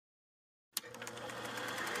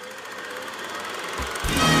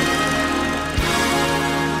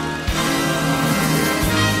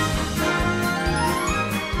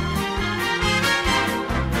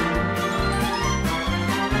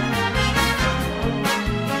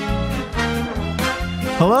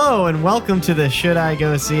Hello and welcome to the Should I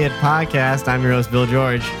Go See It podcast. I'm your host, Bill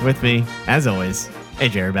George. With me, as always,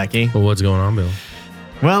 AJ Rebecki. Well, what's going on, Bill?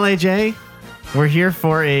 Well, AJ, we're here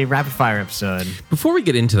for a rapid fire episode. Before we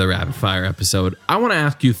get into the rapid fire episode, I want to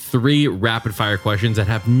ask you 3 rapid fire questions that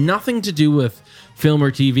have nothing to do with film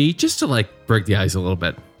or TV, just to break the ice a little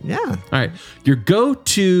bit. Yeah. All right. Your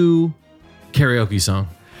go-to karaoke song.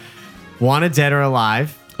 Wanted Dead or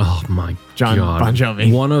Alive. Oh my John God. Bon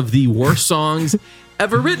Jovi. One of the worst songs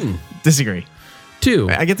ever written. Disagree. 2.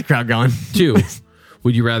 I get the crowd going. 2.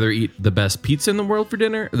 Would you rather eat the best pizza in the world for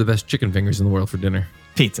dinner or the best chicken fingers in the world for dinner?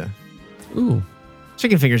 Pizza. Ooh.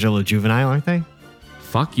 Chicken fingers are a little juvenile, aren't they?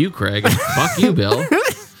 Fuck you, Craig. Fuck you, Bill.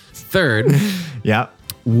 3rd, Yep.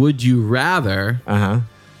 would you rather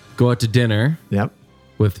go out to dinner Yep.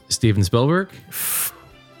 with Steven Spielberg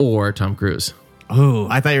or Tom Cruise? Oh,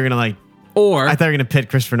 I thought you were going to I thought you were going to pit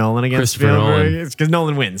Christopher Nolan against Christopher Spielberg. Nolan. It's because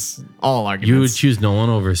Nolan wins all arguments. You would choose Nolan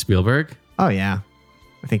over Spielberg? Oh, yeah.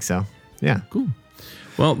 I think so. Yeah. Cool.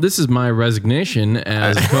 Well, this is my resignation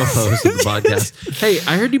as co-host of the podcast. Hey,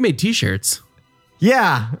 I heard you made t-shirts.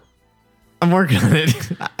 Yeah. I'm working on it.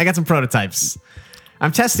 I got some prototypes.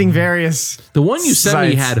 I'm testing various. The one you sent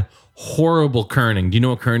me sites. had horrible kerning. Do you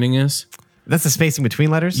know what kerning is? That's the spacing between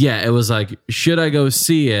letters? Yeah, it was like, should I go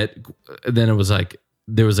see it? Then it was like,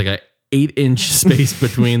 there was like a 8-inch space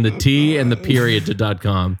between the T and the period to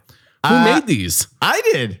 .com. Who made these? I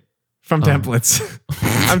did. From templates.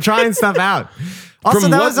 I'm trying stuff out. From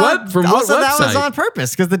what that was website? on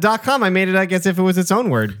purpose because the .com, I made it, I guess, if it was its own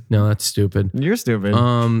word. No, that's stupid. You're stupid.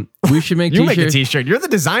 We should make you t-shirts. make a t-shirt. You're the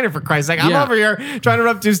designer, for Christ's sake. I'm Yeah. over here trying to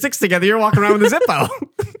rub 2 sticks together. You're walking around with a Zippo.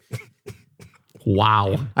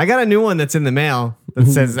 Wow. I got a new one that's in the mail that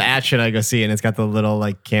says at Should I Go See, and it's got the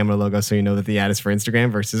little camera logo so you know that the ad is for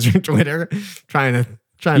Instagram versus for Twitter. Trying to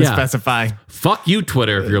Yeah. specify. Fuck you,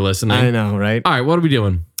 Twitter, if you're listening. I know, right? All right, what are we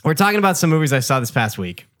doing? We're talking about some movies I saw this past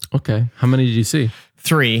week. Okay. How many did you see?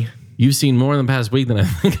 3. You've seen more in the past week than I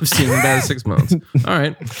think I've seen in the past 6 months. All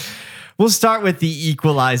right. We'll start with The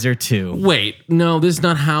Equalizer 2. Wait, no, this is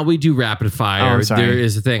not how we do rapid fire. Oh, I'm sorry. There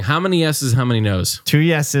is a thing. How many yeses, how many nos? 2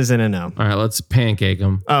 yeses and a no. All right, let's pancake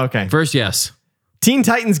them. Oh, okay. First, yes. Teen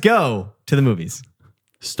Titans Go to the movies.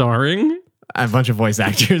 Starring A bunch of voice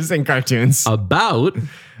actors and cartoons. about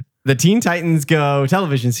The Teen Titans Go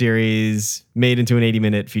television series made into an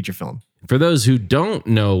 80-minute feature film. for those who don't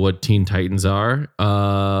know what Teen Titans are,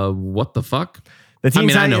 what the fuck?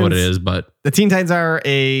 I know what it is, but The Teen Titans are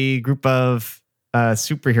a group of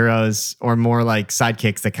superheroes, or more like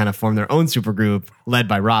sidekicks, that kind of form their own supergroup, led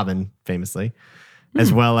by Robin, famously,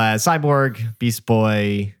 as well as Cyborg, Beast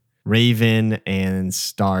Boy, Raven, and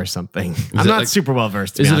Star something. I'm not super well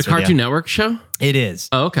versed. Is it a Cartoon Network show? It is.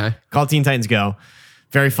 Oh, okay. Called Teen Titans Go.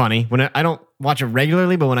 Very funny. When I don't watch it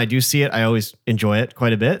regularly, but when I do see it, I always enjoy it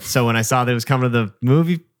quite a bit. So when I saw that it was coming to the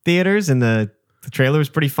movie theaters and the trailer was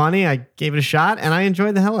pretty funny, I gave it a shot and I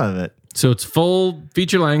enjoyed the hell out of it. So it's full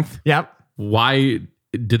feature length. Yep. Why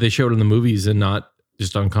did they show it in the movies and not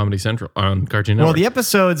just on Comedy Central, on Cartoon Network? Well, the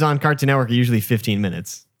episodes on Cartoon Network are usually 15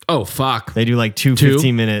 minutes. Oh, fuck. They do like two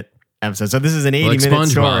 15-minute episodes. So this is an 80-minute SpongeBob.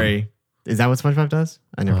 story. Is that what SpongeBob does?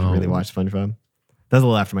 I never really watched SpongeBob. That's a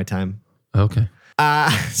little after my time. Okay.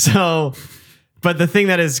 But the thing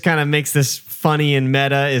that is kind of makes this funny and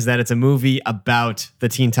meta is that it's a movie about the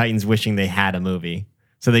Teen Titans wishing they had a movie.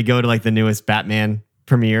 So they go to the newest Batman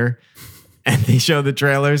premiere and they show the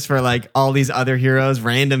trailers for all these other heroes,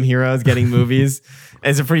 random heroes getting movies.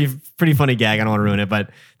 It's a pretty funny gag. I don't want to ruin it, but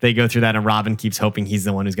they go through that and Robin keeps hoping he's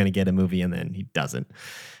the one who's going to get a movie and then he doesn't.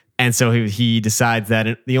 And so he decides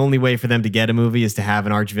that the only way for them to get a movie is to have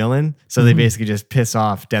an arch villain. So they basically just piss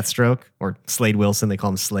off Deathstroke, or Slade Wilson. They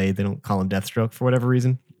call him Slade. They don't call him Deathstroke for whatever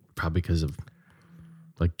reason. Probably because of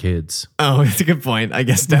kids. Oh, that's a good point. I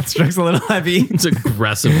guess Deathstroke's a little heavy. It's an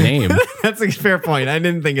aggressive name. That's a fair point. I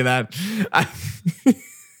didn't think of that. I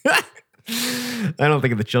don't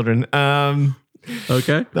think of the children.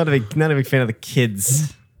 Okay. Not a big fan of the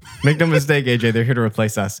kids. Make no mistake, AJ, they're here to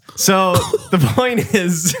replace us. So the point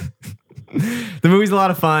is, the movie's a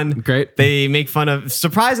lot of fun. Great. They make fun of,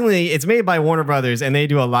 surprisingly, it's made by Warner Brothers, and they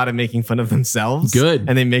do a lot of making fun of themselves. Good.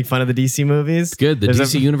 And they make fun of the DC movies. Good. The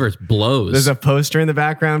DC universe blows. There's a poster in the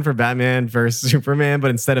background for Batman versus Superman,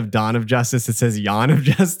 but instead of Dawn of Justice, it says Yawn of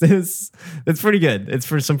Justice. It's pretty good. It's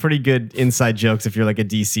for some pretty good inside jokes if you're a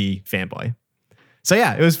DC fanboy. So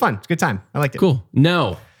yeah, it was fun. It's a good time. I liked it. Cool.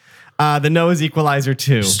 No. The No is Equalizer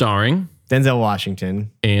 2. Starring Denzel Washington.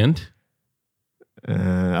 and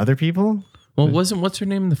Other people? what's her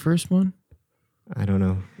name in the first one? I don't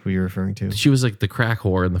know who you're referring to. She was like the crack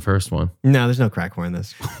whore in the first one. No, there's no crack whore in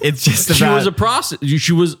this. It's just about, She was a prostitute.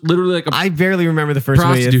 She was literally like a I barely remember the first movie.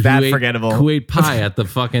 prostitute It's that who ate, forgettable. who ate pie at the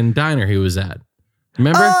fucking diner he was at.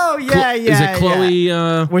 Remember? Oh, yeah, Is yeah, it Chloe?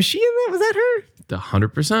 Was she in that? Was that her?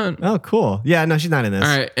 100%. Oh, cool. Yeah, no, she's not in this.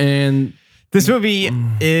 All right, and This movie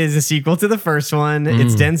is a sequel to the first one.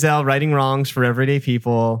 It's Denzel righting wrongs for everyday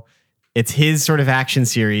people. It's his sort of action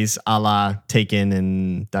series, a la Taken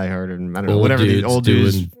and Die Hard, and I don't know, Old whatever these dudes old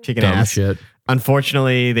dudes doing kicking dumb ass. shit.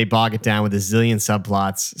 Unfortunately, they bog it down with a zillion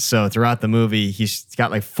subplots. So throughout the movie, he's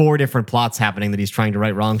got like 4 different plots happening that he's trying to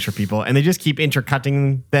right wrongs for people, and they just keep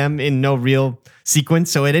intercutting them in no real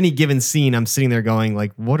sequence. So at any given scene, I'm sitting there going,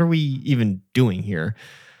 like, what are we even doing here?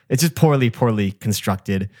 It's just poorly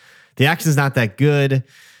constructed. The action's not that good.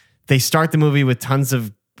 They start the movie with tons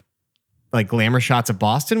of like glamour shots of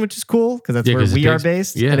Boston, which is cool because that's where we are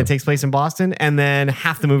based, and it takes place in Boston. And then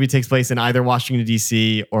half the movie takes place in either Washington,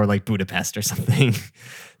 D.C. or like Budapest or something.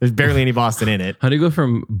 There's barely any Boston in it. How do you go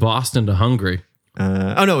from Boston to Hungary?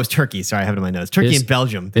 Oh no, it was Turkey. Sorry, I have it in my notes. Turkey and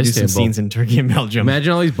Belgium. They do some Istanbul. scenes in Turkey and Belgium.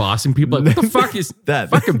 Imagine all these Boston people. Like, what the fuck is That.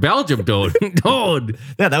 fucking Belgium, dude? Dude,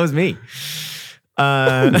 Yeah, that was me.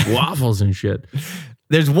 waffles and shit.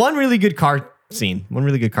 There's one really good car scene, one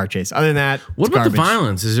really good car chase. Other than that, What it's about the garbage.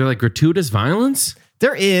 violence? Is there like gratuitous violence?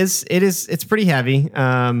 There is. It's pretty heavy.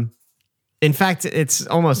 In fact, it's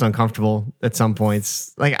almost uncomfortable at some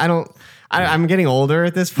points. Like I'm getting older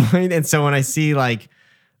at this point, and so when I see like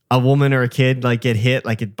a woman or a kid like get hit,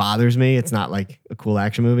 like it bothers me. It's not like a cool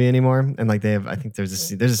action movie anymore. And like I think there's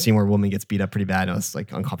a scene where a woman gets beat up pretty bad. And I was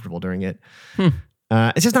like uncomfortable during it.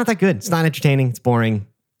 It's just not that good. It's not entertaining. It's boring.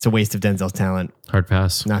 It's a waste of Denzel's talent. Hard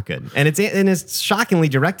pass. Not good. And it's shockingly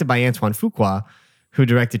directed by Antoine Fuqua, who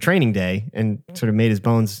directed Training Day and sort of made his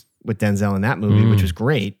bones with Denzel in that movie, which was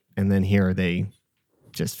great. And then here they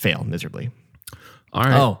just fail miserably. All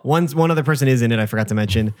right. Oh, one other person is in it. I forgot to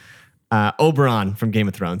mention Oberon from Game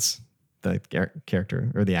of Thrones, the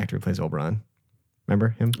character or the actor who plays Oberon. Remember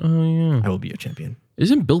him? Oh yeah. I will be your champion.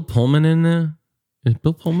 Isn't Bill Pullman in there? Is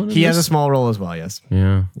Bill Pullman in He has a this? small role as well. Yes.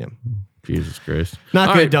 Yeah. Yeah. Jesus Christ. Not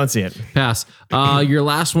All good. right, Don't see it. pass. Your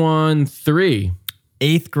last one, 3,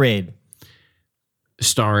 8th grade.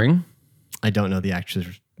 starring. I don't know the actress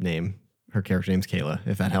name. Her character name's Kayla.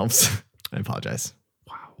 If that helps, I apologize.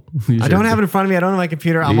 I don't have it in front of me. I don't have my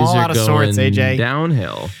computer. I'm all out of sorts, AJ.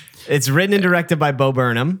 Downhill. It's written and directed by Bo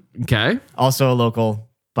Burnham, Okay. also a local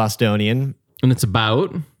Bostonian. And it's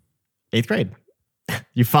about 8th grade.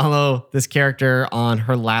 You follow this character on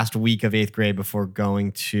her last week of 8th grade before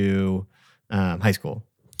going to high school.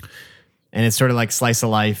 And it's sort of like slice of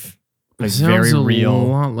life, like very sounds a real.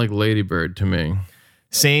 lot like Lady Bird to me.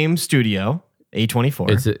 Same studio,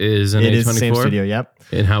 A24. It is an It A24. is the same studio, yep.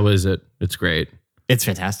 And how is it? It's great. It's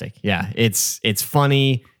fantastic. Yeah, it's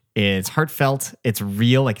funny. It's heartfelt. It's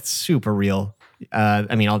real. Like it's super real.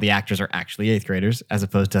 I mean, all the actors are actually 8th graders, as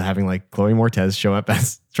opposed to having like Chloe Mortez show up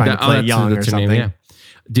as trying to play young or that's her something. name, yeah.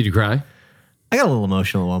 Did you cry? I got a little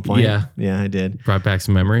emotional at one point. Yeah. I did. Brought back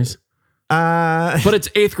some memories. But But it's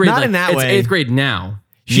 8th grade. Not like, in that it's way. 8th grade now.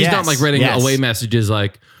 She's Yes, not like writing yes. away messages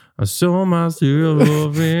like, I saw myself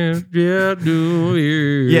in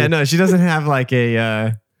the yeah, no, she doesn't have like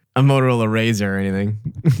a Motorola Razor or anything.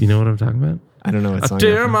 You know what I'm talking about? I don't know what I song.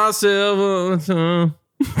 tear myself.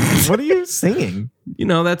 What are you singing? You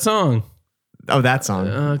know that song. Oh, that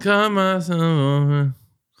song. Cut myself.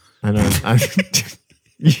 I don't.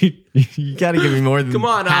 You got to give me more than Come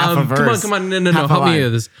on, half a verse. come on, no, Half a help me line.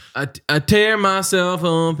 with this. I tear myself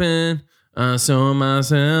open, I sew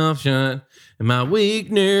myself shut, and my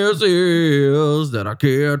weakness is that I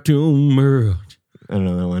care too much. I don't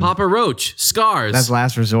know that one. Papa Roach, Scars. That's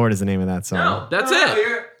Last Resort is the name of that song. No, that's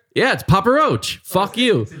it. Yeah, it's Papa Roach. Fuck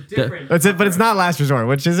you. That's it, but it's not Last Resort.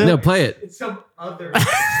 Which is it? No, play it. It's some other.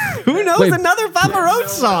 Who knows Wait. another Papa Roach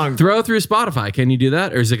song? Throw it through Spotify. Can you do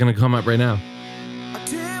that, or is it going to come up right now? I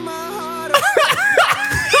tear my heart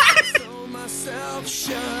apart, sew myself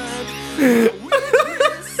shut.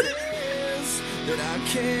 Witnesses that I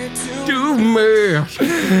can't Do me.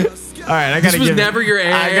 All right, I gotta was give never your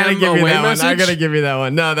I gotta AM give you away that one. I message? gotta give you that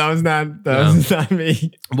one. No, that was not. That was not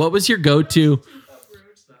me. What was your go-to?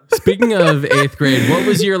 Speaking of 8th grade, what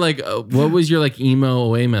was your emo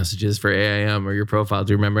away messages for AIM or your profile?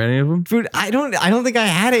 Do you remember any of them? Dude, I don't think I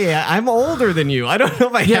had it yet. I'm older than you. I don't know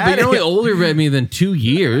if I Yeah, had but you're only it. older than me than 2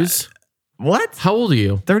 years. What? How old are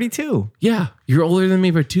you? 32. Yeah, you're older than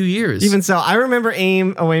me by 2 years. Even so, I remember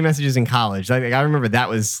AIM away messages in college. Like I remember that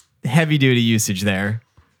was heavy duty usage there.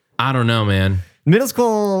 I don't know, man. Middle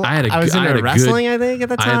school, I was into wrestling, I think, at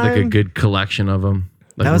the time. I had like a good collection of them.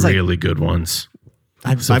 Like That was like- really good ones.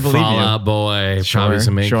 I So believe Fall you. Out Boy, probably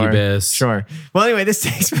some Incubus. Sure. Well, anyway,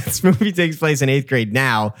 this movie takes place in 8th grade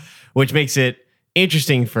now, which makes it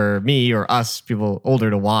interesting for me or us, people older,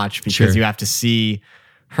 to watch because Sure. you have to see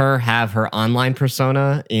her have her online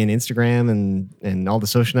persona in Instagram and all the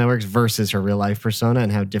social networks versus her real life persona and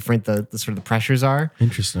how different the sort of the pressures are.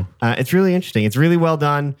 Interesting. It's really interesting. It's really well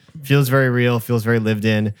done. Feels very real. Feels very lived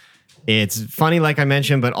in. It's funny, like I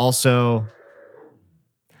mentioned, but also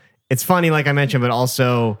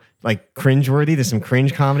like cringeworthy. There's some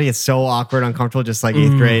cringe comedy. It's so awkward, uncomfortable, just like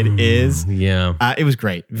 8th grade is. Yeah. It was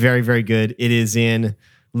great. Very, very good. It is in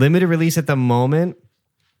limited release at the moment,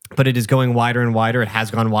 but it is going wider and wider. It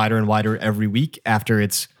has gone wider and wider every week after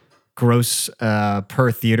its gross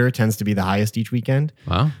per theater tends to be the highest each weekend.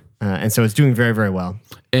 Wow. And so it's doing very, very well.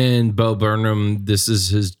 And Bo Burnham, this is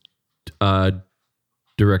his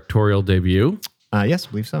directorial debut. Yes,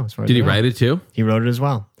 I believe so. As far as Did I he know. write it too? He wrote it as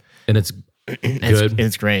well. And it's good.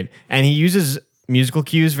 It's great. And he uses musical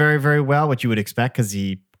cues very, very well, which you would expect because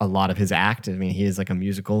a lot of his act, I mean, he is like a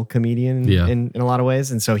musical comedian Yeah. in a lot of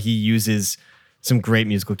ways. And so he uses some great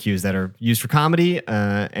musical cues that are used for comedy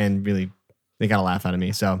and really, they got a laugh out of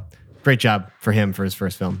me. So great job for him for his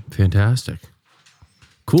first film. Fantastic.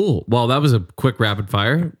 Cool. Well, that was a quick rapid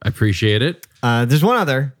fire. I appreciate it. There's one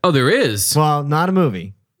other, Oh, there is. well, not a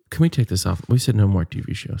movie. Can we take this off? We said no more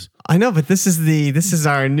TV shows. I know, but this is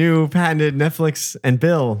our new patented Netflix and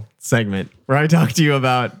Bill segment where I talk to you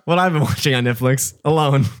about what I've been watching on Netflix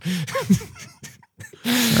alone.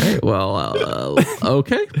 All right. Well,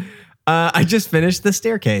 okay. I just finished The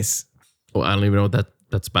Staircase. Well, I don't even know what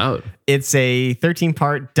that's about. It's a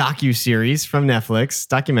 13-part docu-series from Netflix,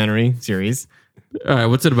 documentary series. All right.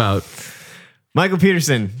 What's it about? Michael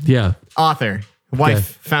Peterson, Yeah. author, wife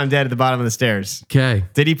Okay. found dead at the bottom of the stairs. Okay.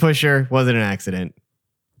 Did he push her? Was it an accident?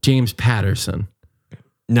 James Patterson.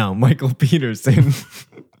 No, Michael Peterson.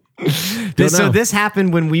 So know. this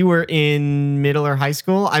happened when we were in middle or high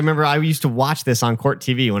school. I remember I used to watch this on Court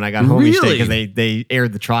TV when I got home each day Really? because they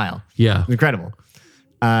aired the trial. Yeah. It was incredible.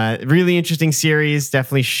 Really interesting series.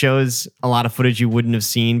 Definitely shows a lot of footage you wouldn't have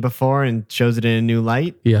seen before and shows it in a new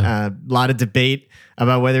light. Yeah. A lot of debate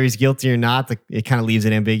about whether he's guilty or not. It kind of leaves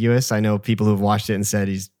it ambiguous. I know people who've watched it and said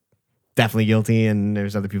he's definitely guilty, and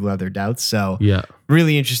there's other people who have their doubts. So Yeah.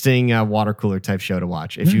 really interesting water cooler type show to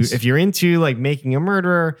watch. If you're into like Making a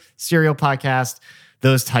Murderer, serial podcast,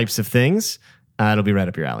 those types of things, it'll be right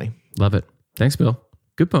up your alley. Love it. Thanks, Bill.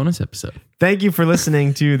 Good bonus episode. Thank you for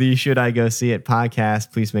listening to the Should I Go See It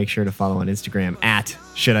podcast. Please make sure to follow on Instagram at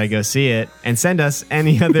Should I Go See It and send us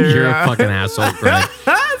any other. You're a fucking asshole, Greg.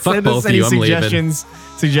 Fuck send both us of any you. I'm leaving.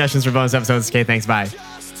 suggestions for bonus episodes. Okay, thanks. Bye.